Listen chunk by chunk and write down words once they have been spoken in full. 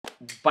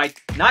by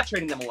not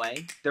trading them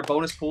away, their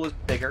bonus pool is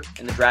bigger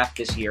in the draft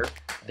this year.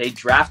 They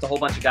draft a whole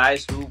bunch of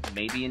guys who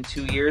maybe in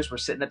 2 years were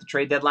sitting at the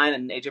trade deadline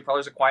and AJ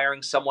Preller's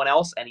acquiring someone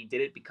else, and he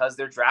did it because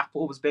their draft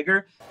pool was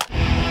bigger.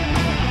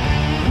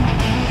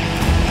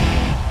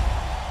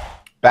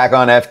 Back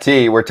on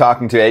FT, we're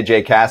talking to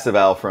AJ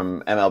Cassavell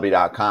from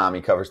MLB.com.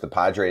 He covers the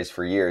Padres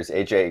for years.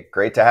 AJ,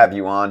 great to have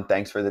you on.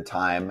 Thanks for the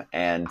time,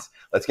 and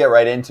let's get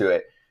right into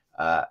it.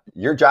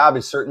 Your job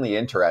is certainly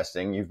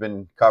interesting. You've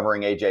been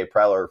covering AJ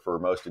Preller for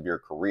most of your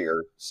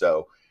career.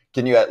 So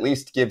can you at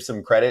least give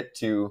some credit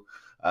to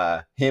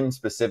him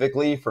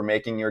specifically for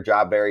making your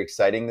job very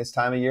exciting this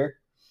time of year?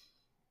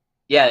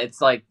 Yeah,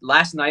 it's like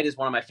last night is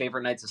one of my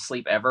favorite nights of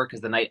sleep ever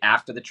because the night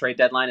after the trade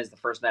deadline is the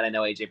first night I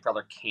know AJ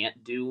Preller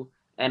can't do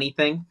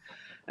anything.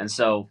 And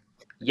so,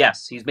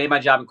 yes, he's made my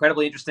job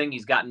incredibly interesting.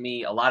 He's gotten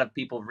me a lot of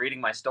people reading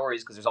my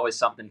stories because there's always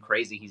something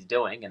crazy he's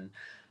doing. And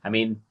I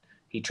mean,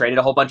 he traded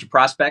a whole bunch of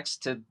prospects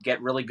to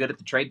get really good at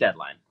the trade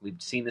deadline. We've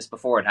seen this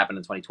before. It happened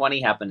in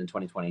 2020, happened in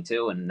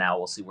 2022, and now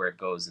we'll see where it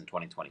goes in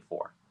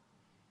 2024.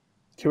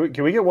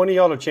 Can we get one of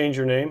y'all to change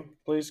your name,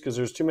 please? Because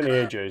there's too many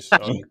AJs.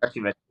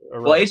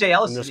 Well, AJ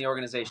Ellis is in the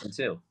organization,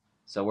 too.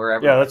 So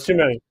wherever. Yeah, that's too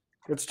many.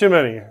 It's too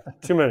many.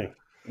 Too many.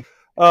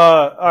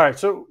 All right,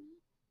 so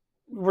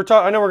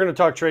I know we're going to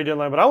talk trade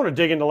deadline, but I want to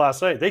dig into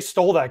last night. They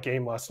stole that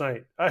game last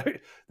night.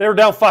 They were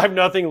down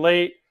 5-0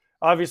 late.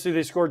 Obviously,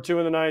 they scored 2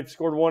 in the ninth,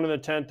 scored 1 in the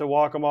 10th to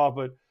walk them off.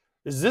 But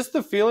is this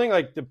the feeling?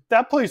 Like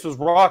that place was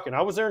rocking.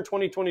 I was there in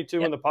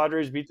 2022 when the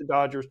Padres beat the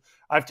Dodgers.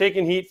 I've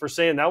taken heat for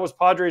saying that was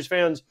Padres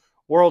fans'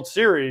 World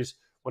Series.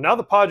 Well, now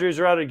the Padres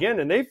are out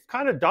again, and they've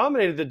kind of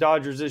dominated the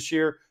Dodgers this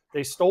year.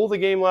 They stole the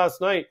game last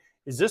night.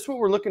 Is this what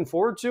we're looking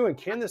forward to? And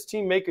can this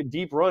team make a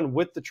deep run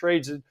with the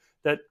trades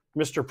that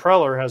Mr.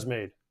 Preller has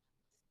made?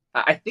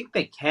 I think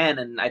they can,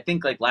 and I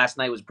think like last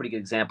night was a pretty good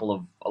example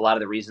of a lot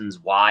of the reasons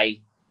why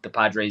the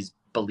Padres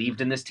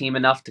believed in this team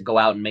enough to go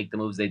out and make the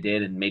moves they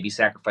did and maybe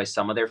sacrifice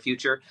some of their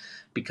future,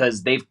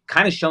 because they've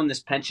kind of shown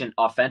this penchant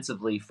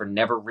offensively for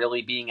never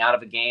really being out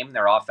of a game.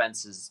 Their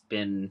offense has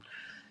been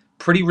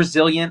pretty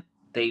resilient.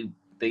 They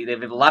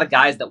have a lot of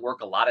guys that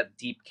work a lot of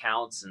deep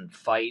counts and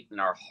fight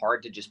and are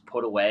hard to just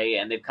put away,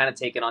 and they've kind of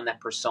taken on that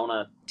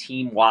persona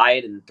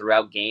team-wide and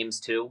throughout games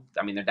too.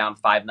 I mean, they're down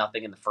 5-0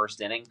 in the first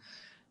inning.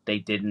 They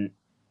didn't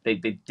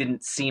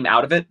seem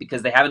out of it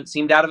because they haven't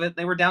seemed out of it.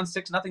 They were down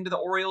 6-0 to the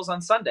Orioles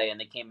on Sunday, and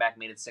they came back,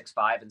 made it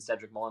 6-5, and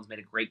Cedric Mullins made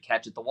a great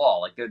catch at the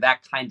wall. Like, they're that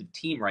kind of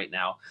team right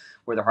now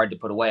where they're hard to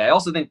put away. I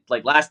also think,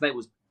 like, last night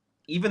was,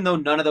 even though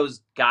none of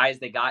those guys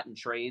they got in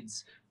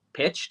trades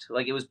pitched,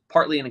 like, it was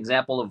partly an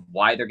example of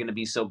why they're going to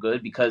be so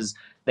good, because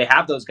they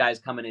have those guys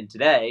coming in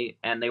today,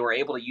 and they were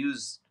able to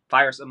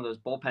fire some of those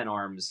bullpen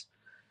arms,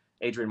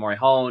 Adrian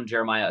Morejon,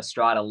 Jeremiah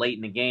Estrada, late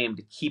in the game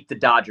to keep the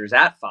Dodgers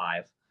at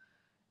 5.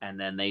 And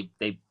then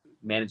they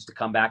managed to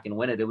come back and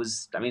win it. It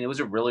was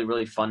a really,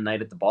 really fun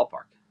night at the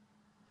ballpark.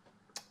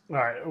 All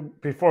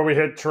right, before we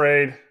hit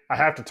trade, I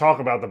have to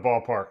talk about the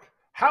ballpark.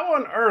 How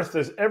on earth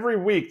is every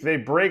week they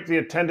break the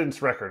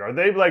attendance record? Are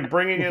they like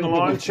bringing in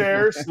lawn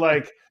chairs?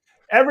 Like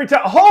every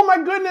time, oh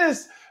my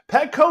goodness,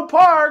 Petco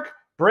Park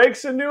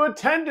breaks a new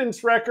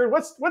attendance record.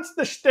 What's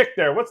the shtick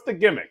there? What's the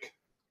gimmick?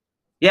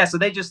 Yeah, so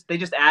they just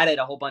added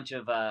a whole bunch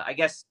of I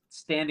guess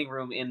standing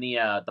room in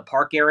the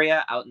park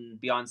area out in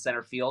beyond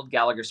center field,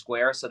 Gallagher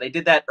Square. So they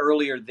did that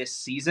earlier this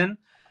season,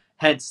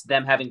 hence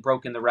them having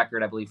broken the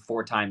record, I believe,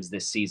 4 times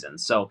this season.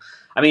 So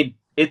I mean,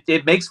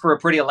 it makes for a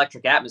pretty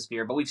electric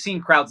atmosphere. But we've seen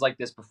crowds like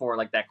this before,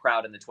 like that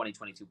crowd in the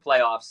 2022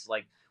 playoffs.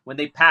 Like when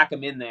they pack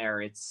them in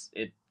there, it's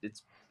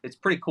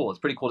pretty cool. It's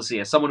pretty cool to see.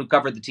 As someone who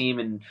covered the team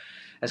and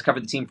has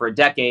covered the team for a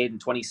decade in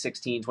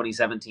 2016,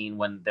 2017,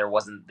 when there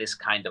wasn't this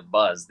kind of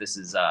buzz, this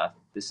is a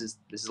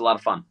lot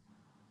of fun.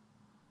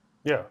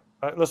 Yeah.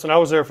 Listen, I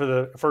was there for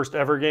the first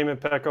ever game at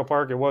Petco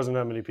Park. It wasn't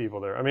that many people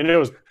there. I mean, it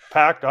was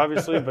packed,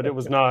 obviously, but it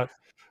was not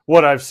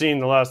what I've seen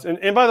the last.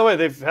 And by the way,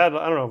 they've had,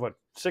 I don't know,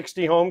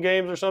 60 home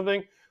games or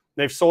something.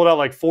 They've sold out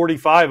like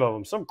 45 of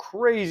them. Some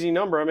crazy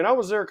number. I mean, I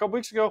was there a couple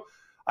weeks ago.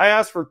 I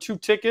asked for 2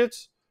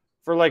 tickets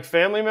for like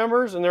family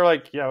members, and they're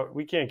like, yeah,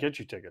 we can't get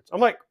you tickets. I'm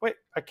like, wait,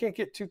 I can't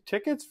get 2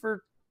 tickets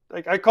for,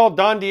 like, I called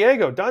Don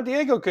Diego. Don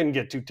Diego couldn't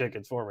get 2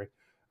 tickets for me.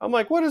 I'm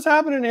like, what is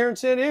happening here in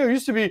San Diego? It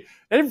used to be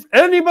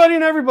anybody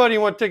and everybody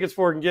you want tickets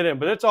for can get in,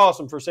 but it's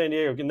awesome for San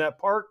Diego. In that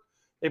park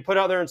they put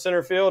out there in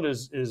center field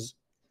is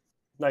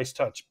nice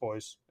touch,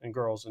 boys and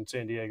girls in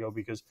San Diego,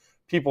 because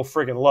people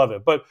friggin' love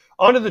it. But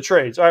on to the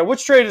trades. All right,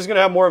 which trade is going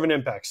to have more of an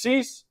impact?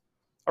 Cease,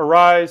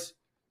 Arise,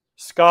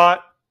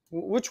 Scott?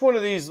 Which one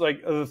of these,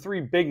 like, of the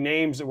 3 big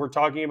names that we're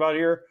talking about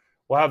here,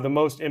 will have the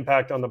most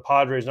impact on the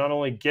Padres, not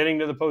only getting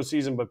to the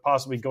postseason, but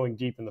possibly going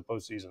deep in the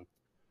postseason?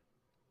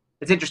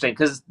 It's interesting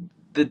because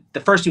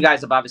the first 2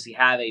 guys have obviously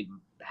had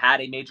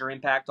a major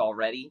impact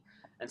already.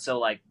 And so,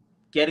 like,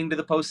 getting to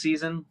the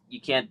postseason,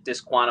 you can't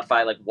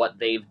disquantify, like, what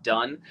they've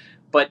done.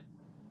 But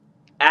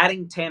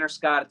adding Tanner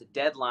Scott at the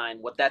deadline,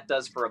 what that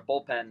does for a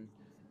bullpen,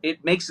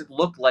 it makes it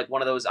look like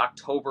one of those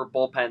October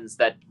bullpens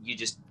that you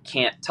just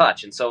can't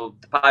touch. And so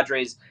the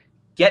Padres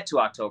get to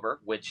October,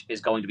 which is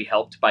going to be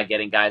helped by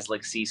getting guys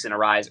like Cease and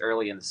Arise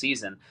early in the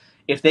season,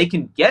 if they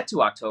can get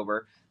to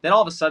October, then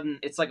all of a sudden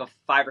it's like a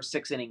 5 or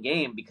 6 inning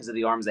game because of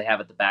the arms they have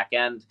at the back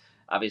end.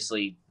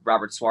 Obviously,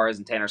 Robert Suarez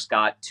and Tanner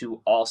Scott,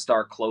 2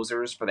 all-star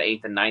closers for the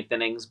 8th and 9th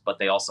innings, but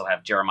they also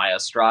have Jeremiah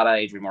Estrada.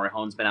 Adrian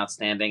Morejon's been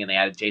outstanding, and they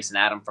added Jason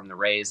Adam from the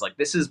Rays. Like,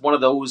 this is one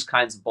of those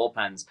kinds of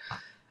bullpens.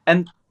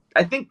 And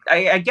I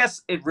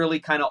guess it really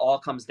kind of all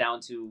comes down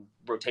to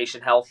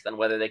rotation health and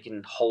whether they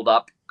can hold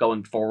up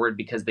going forward,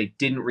 because they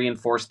didn't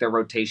reinforce their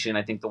rotation,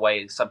 I think, the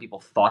way some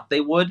people thought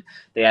they would.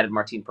 They added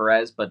Martin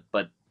Perez, but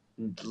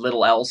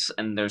little else,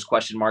 and there's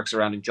question marks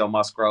surrounding Joe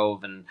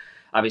Musgrove, and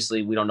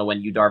obviously we don't know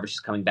when Yu Darvish is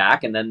coming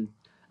back, and then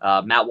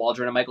Matt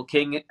Waldron and Michael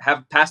King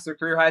have passed their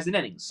career highs in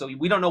innings, so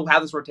we don't know how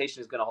this rotation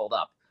is going to hold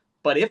up.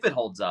 But if it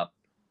holds up,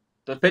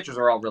 those pitchers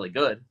are all really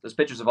good. Those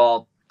pitchers have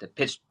all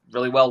pitched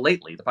really well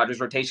lately. The Padres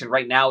rotation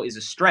right now is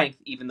a strength,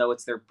 even though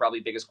it's their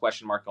probably biggest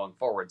question mark going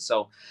forward.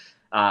 So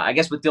I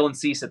guess with Dylan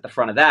Cease at the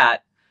front of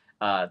that,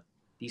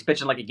 he's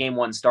pitching like a game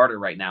 1 starter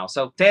right now.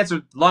 So to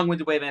answer,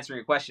 long-winded way of answering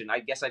your question, I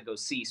guess I'd go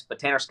Cease, but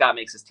Tanner Scott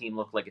makes his team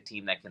look like a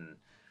team that can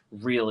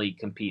really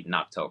compete in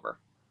October.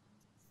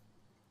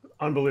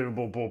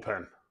 Unbelievable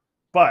bullpen.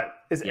 But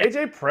is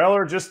AJ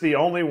Preller just the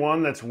only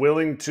one that's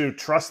willing to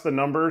trust the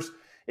numbers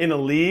in a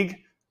league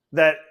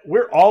that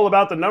we're all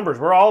about the numbers?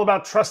 We're all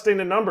about trusting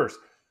the numbers.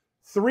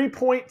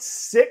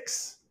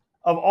 3.6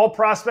 of all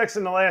prospects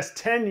in the last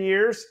 10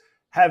 years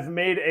have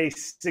made a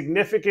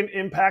significant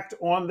impact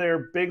on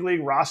their big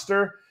league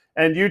roster.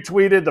 And you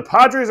tweeted, the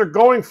Padres are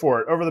going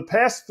for it. Over the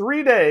past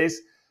 3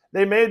 days,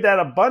 they made that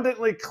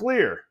abundantly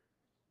clear.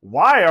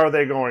 Why are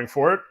they going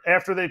for it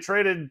after they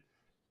traded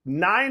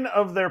 9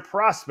 of their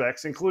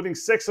prospects, including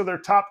 6 of their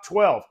top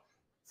 12?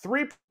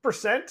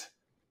 3%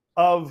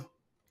 of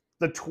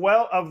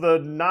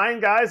the 9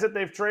 guys that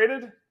they've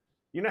traded,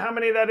 you know how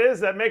many that is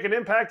that make an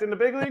impact in the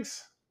big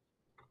leagues?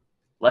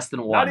 Less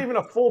than 1. Not even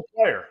a full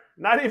player.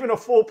 Not even a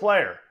full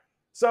player.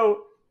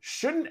 So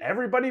shouldn't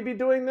everybody be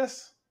doing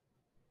this?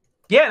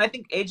 Yeah, and I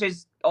think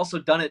AJ's also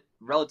done it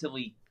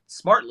relatively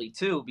smartly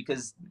too,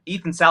 because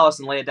Ethan Salas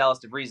and Leah Dallas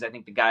DeVries, I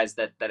think the guys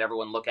that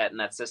everyone look at in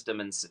that system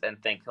and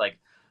think like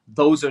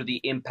those are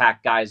the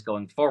impact guys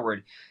going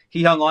forward.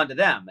 He hung on to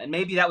them, and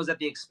maybe that was at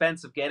the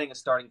expense of getting a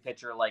starting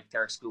pitcher like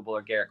Tarek Skubal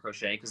or Garrett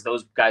Crochet, because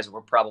those guys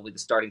were probably the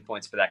starting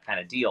points for that kind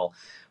of deal.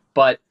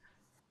 But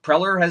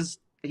Preller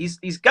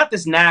he's got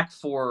this knack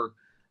for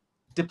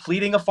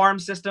depleting a farm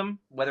system,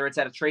 whether it's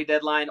at a trade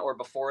deadline or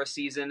before a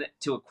season,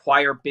 to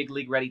acquire big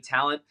league ready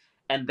talent,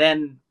 and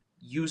then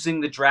using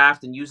the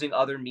draft and using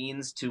other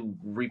means to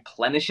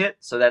replenish it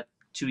so that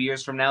 2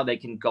 years from now they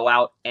can go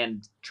out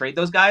and trade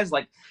those guys.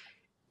 Like,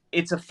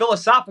 it's a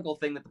philosophical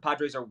thing that the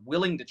Padres are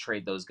willing to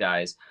trade those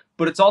guys,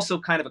 but it's also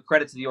kind of a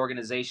credit to the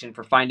organization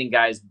for finding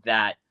guys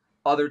that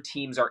other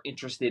teams are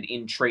interested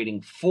in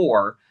trading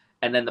for,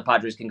 and then the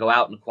Padres can go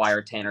out and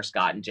acquire Tanner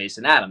Scott and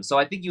Jason Adams. So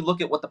I think you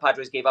look at what the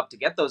Padres gave up to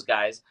get those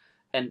guys,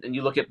 and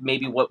you look at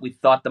maybe what we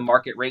thought the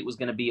market rate was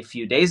going to be a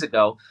few days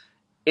ago.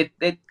 It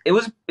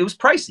was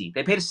pricey.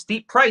 They paid a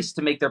steep price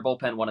to make their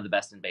bullpen one of the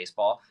best in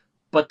baseball,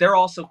 but they're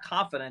also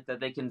confident that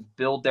they can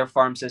build their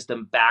farm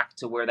system back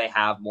to where they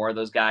have more of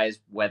those guys,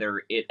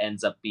 whether it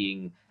ends up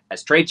being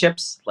as trade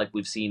chips, like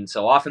we've seen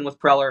so often with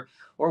Preller,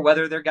 or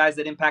whether they're guys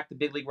that impact the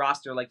big league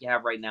roster like you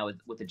have right now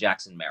with the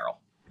Jackson Merrill.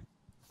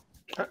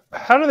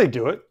 How do they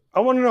do it? I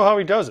want to know how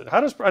he does it. I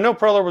know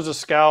Preller was a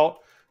scout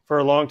for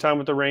a long time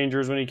with the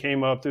Rangers when he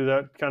came up through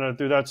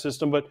that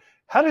system, but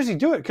how does he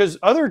do it? Because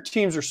other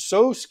teams are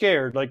so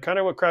scared, like kind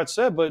of what Kratz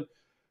said, but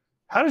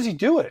how does he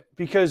do it?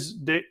 Because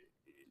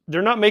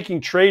they're not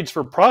making trades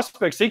for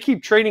prospects. They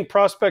keep trading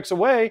prospects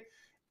away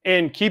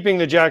and keeping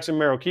the Jackson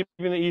Merrill, keeping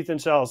the Ethan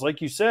Salas,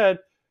 like you said,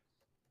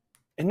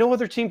 and no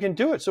other team can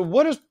do it. So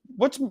what's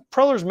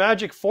Preller's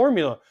magic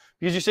formula?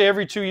 Because you say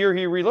every 2 years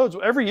he reloads.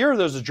 Well, every year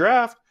there's a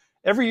draft.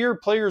 Every year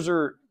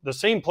the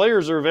same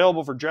players are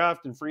available for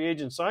draft and free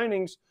agent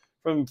signings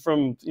from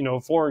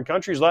foreign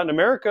countries, Latin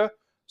America.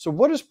 So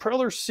what is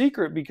Preller's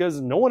secret? Because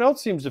no one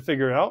else seems to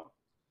figure it out.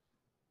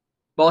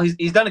 Well,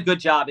 he's done a good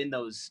job in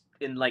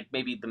like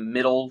maybe the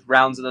middle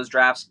rounds of those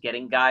drafts,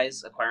 acquiring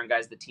guys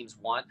that teams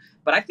want.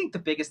 But I think the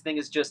biggest thing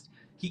is just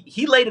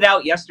he laid it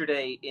out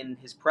yesterday in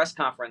his press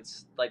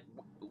conference. Like,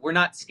 we're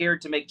not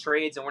scared to make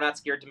trades, and we're not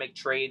scared to make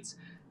trades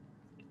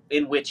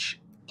in which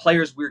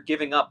players we're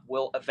giving up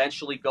will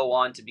eventually go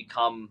on to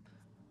become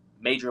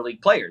major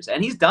league players.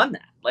 And he's done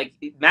that. Like,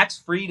 Max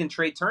Fried and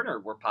Trey Turner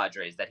were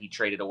Padres that he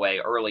traded away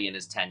early in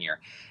his tenure.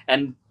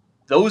 And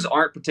those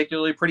aren't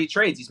particularly pretty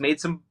trades. He's made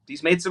some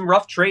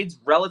rough trades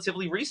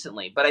relatively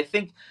recently, but I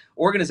think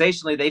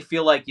organizationally they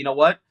feel like, you know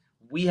what?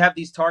 We have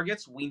these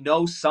targets. We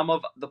know some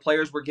of the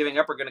players we're giving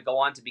up are going to go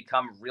on to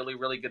become really,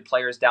 really good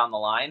players down the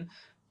line,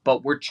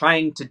 but we're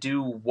trying to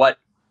do what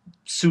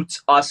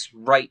suits us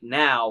right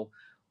now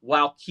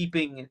while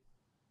keeping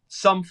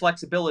some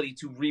flexibility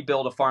to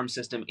rebuild a farm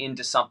system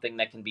into something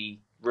that can be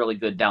really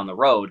good down the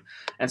road.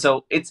 And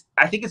so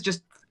I think it's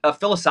just a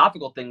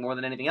philosophical thing more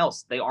than anything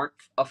else. They aren't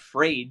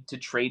afraid to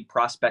trade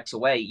prospects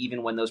away,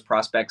 even when those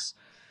prospects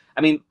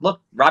I mean,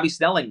 look, Robbie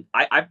Snelling,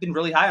 I've been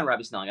really high on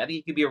Robbie Snelling. I think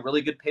he could be a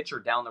really good pitcher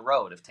down the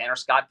road. If Tanner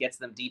Scott gets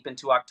them deep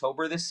into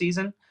October this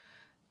season,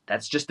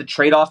 that's just a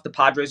trade-off the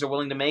Padres are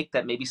willing to make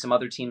that maybe some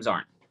other teams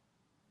aren't.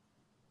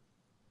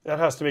 That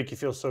has to make you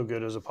feel so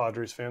good as a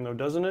Padres fan, though,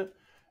 doesn't it?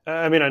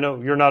 I mean, I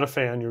know you're not a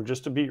fan; you're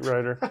just a beat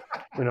writer,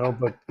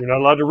 but you're not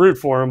allowed to root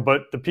for him.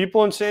 But the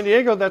people in San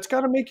Diego, that's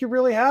got to make you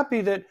really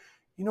happy that,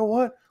 you know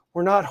what?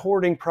 We're not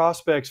hoarding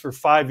prospects for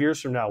 5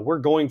 years from now. We're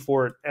going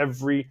for it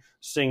every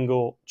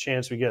single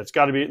chance we get. It's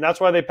got to be, and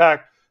that's why they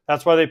pack.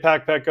 That's why they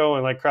pack Petco,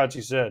 and like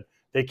Kratzy said,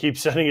 they keep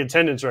setting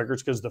attendance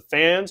records because the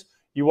fans.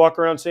 You walk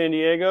around San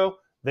Diego,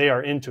 they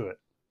are into it.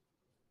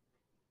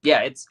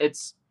 Yeah,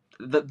 it's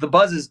the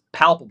buzz is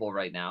palpable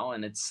right now,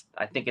 and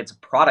I think it's a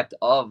product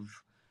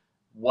of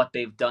what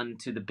they've done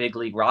to the big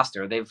league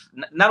roster. They've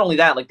not only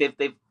that, like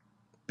they've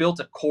built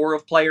a core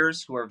of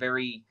players who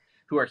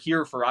are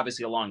here for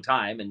obviously a long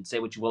time, and say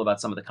what you will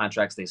about some of the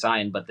contracts they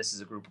signed, but this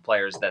is a group of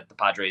players that the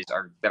Padres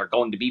are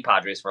going to be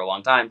Padres for a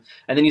long time.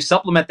 And then you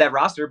supplement that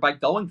roster by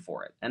going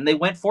for it. And they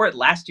went for it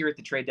last year at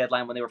the trade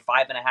deadline when they were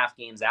 5.5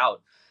 games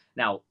out.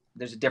 Now,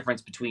 there's a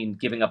difference between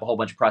giving up a whole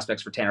bunch of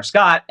prospects for Tanner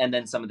Scott and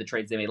then some of the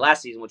trades they made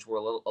last season, which were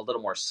a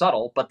little more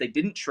subtle, but they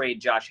didn't trade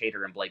Josh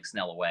Hader and Blake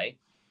Snell away.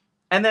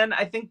 And then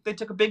I think they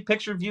took a big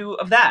picture view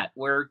of that,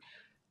 where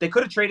they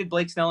could have traded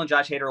Blake Snell and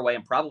Josh Hader away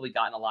and probably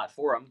gotten a lot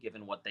for them,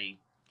 given what they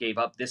gave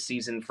up this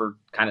season for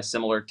kind of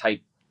similar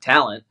type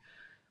talent.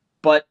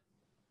 But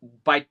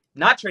by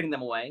not trading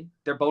them away,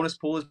 their bonus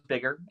pool is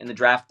bigger in the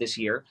draft this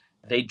year.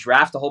 They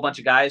draft a whole bunch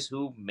of guys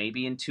who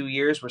maybe in 2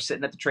 years were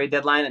sitting at the trade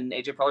deadline and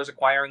AJ Preller's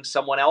acquiring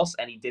someone else,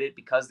 and he did it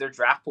because their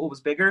draft pool was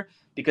bigger,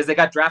 because they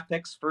got draft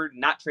picks for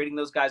not trading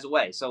those guys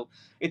away. So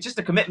it's just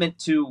a commitment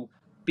to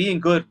being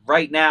good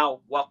right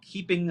now while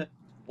keeping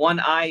one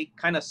eye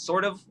kind of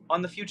sort of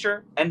on the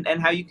future and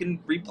how you can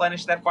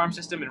replenish that farm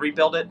system and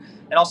rebuild it,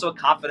 and also a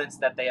confidence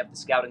that they have the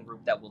scouting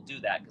group that will do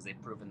that because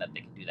they've proven that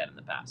they can do that in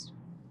the past.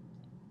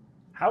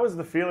 How is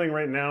the feeling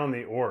right now in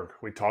the org?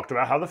 We talked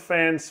about how the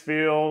fans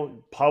feel,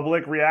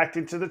 public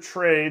reacting to the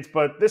trades,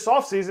 but this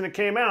offseason it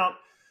came out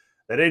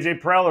that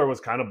AJ Preller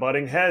was kind of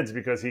butting heads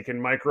because he can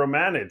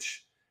micromanage.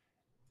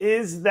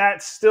 Is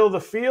that still the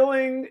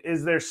feeling?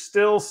 Is there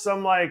still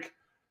some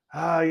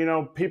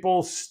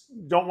people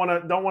don't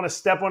want to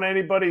step on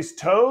anybody's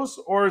toes,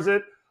 or is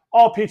it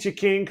all peachy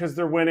keen because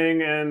they're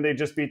winning and they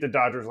just beat the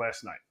Dodgers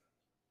last night?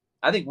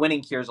 I think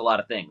winning cures a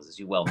lot of things, as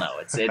you well know.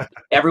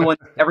 Everyone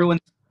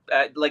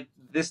like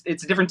this.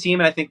 It's a different team,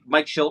 and I think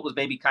Mike Schilt was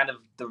maybe kind of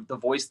the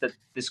voice that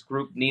this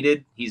group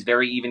needed. He's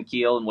very even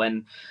keel,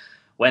 and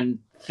when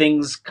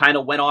things kind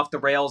of went off the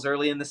rails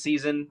early in the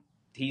season,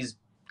 he's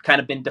kind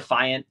of been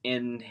defiant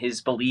in his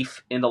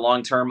belief in the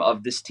long term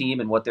of this team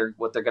and what they're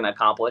going to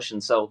accomplish.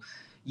 And so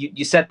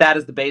you set that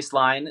as the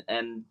baseline,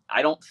 and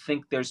I don't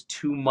think there's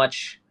too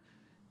much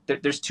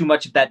of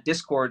that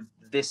discord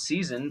this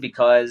season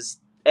because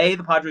A,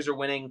 the Padres are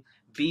winning,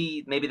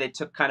 B, maybe they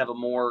took kind of a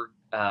more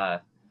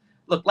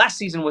look, last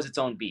season was its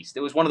own beast.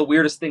 It was one of the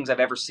weirdest things I've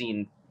ever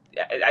seen.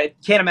 I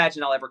can't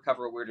imagine I'll ever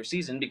cover a weirder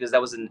season because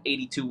that was an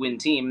 82-win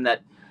team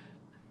that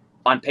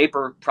on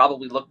paper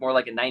probably looked more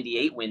like a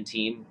 98-win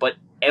team, but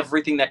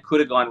everything that could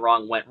have gone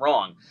wrong went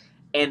wrong.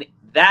 And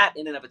that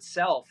in and of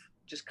itself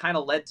just kind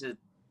of led to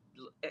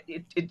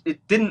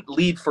it didn't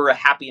lead for a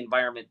happy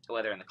environment,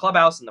 whether in the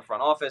clubhouse, in the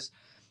front office.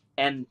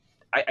 And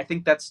I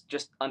think that's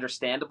just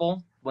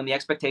understandable when the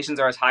expectations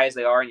are as high as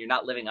they are and you're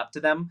not living up to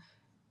them.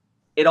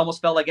 It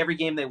almost felt like every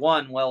game they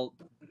won, well,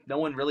 no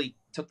one really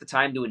took the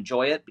time to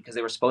enjoy it because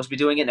they were supposed to be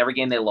doing it. And every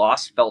game they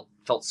lost felt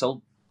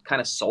so kind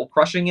of soul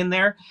crushing in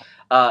there.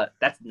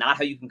 That's not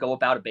how you can go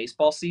about a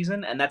baseball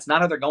season. And that's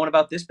not how they're going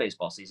about this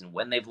baseball season.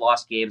 When they've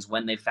lost games,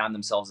 when they've found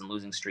themselves in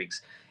losing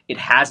streaks, it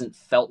hasn't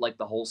felt like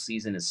the whole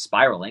season is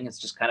spiraling. It's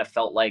just kind of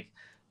felt like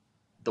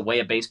the way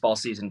a baseball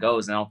season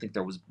goes. And I don't think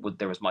there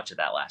was much of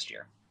that last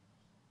year.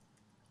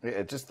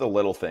 Just the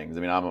little things. I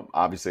mean, I'm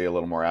obviously a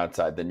little more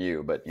outside than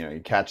you, but you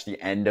catch the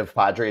end of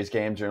Padres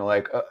games and you're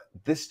like,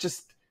 this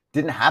just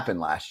didn't happen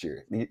last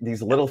year.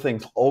 These little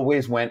things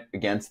always went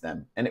against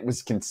them, and it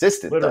was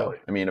consistent. Literally.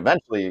 Though. I mean,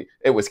 eventually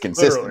it was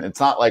consistent. Literally. It's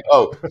not like,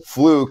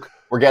 fluke,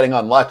 we're getting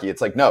unlucky.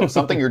 It's like, no,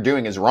 something you're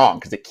doing is wrong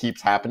because it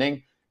keeps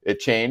happening. It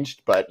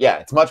changed, but yeah,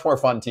 it's a much more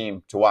fun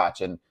team to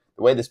watch. And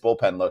the way this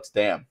bullpen looks,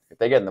 damn, if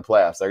they get in the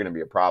playoffs, they're going to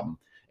be a problem.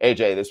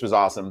 AJ, this was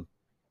awesome.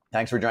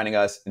 Thanks for joining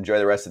us. Enjoy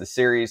the rest of the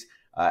series.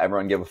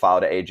 Everyone give a follow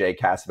to AJ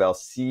Cassavell,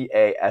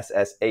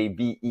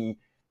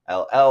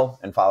 Cassavell,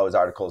 and follow his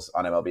articles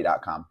on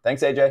MLB.com.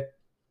 Thanks, AJ.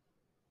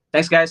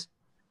 Thanks, guys.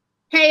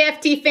 Hey,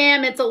 FT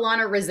fam, it's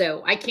Alana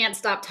Rizzo. I can't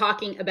stop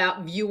talking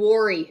about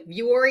Vuori.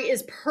 Vuori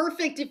is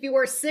perfect if you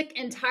are sick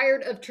and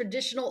tired of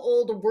traditional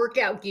old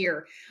workout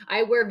gear.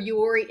 I wear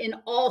Vuori in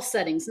all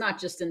settings, not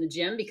just in the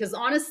gym, because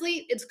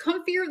honestly, it's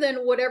comfier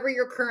than whatever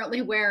you're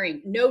currently wearing.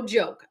 No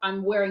joke.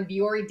 I'm wearing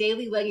Vuori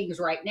daily leggings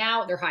right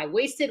now. They're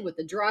high-waisted with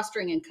the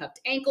drawstring and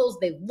cupped ankles.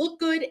 They look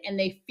good and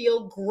they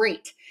feel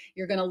great.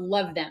 You're going to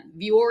love them.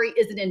 Vuori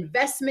is an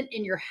investment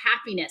in your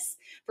happiness.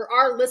 For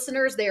our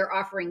listeners, they are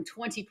offering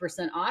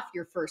 20% off your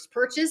your first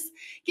purchase.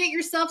 Get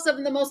yourself some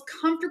of the most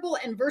comfortable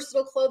and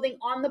versatile clothing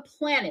on the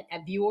planet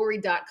at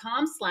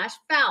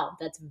vuori.com/foul.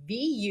 That's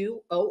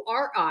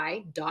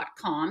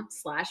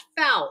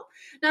VUORI.com/foul.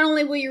 Not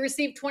only will you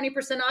receive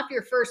 20% off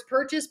your first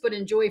purchase, but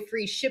enjoy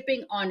free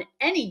shipping on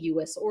any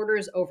U.S.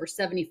 orders over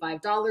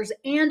 $75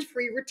 and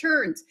free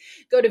returns.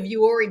 Go to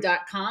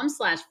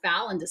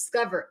vuori.com/foul and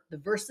discover the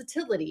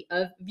versatility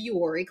of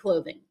Vuori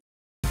clothing.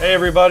 Hey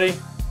everybody,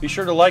 be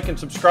sure to like and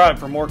subscribe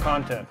for more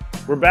content.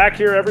 We're back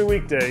here every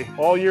weekday,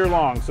 all year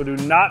long, so do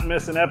not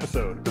miss an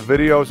episode. The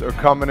videos are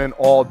coming in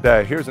all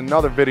day. Here's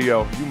another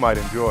video you might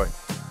enjoy.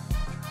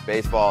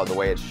 Baseball the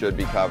way it should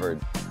be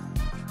covered.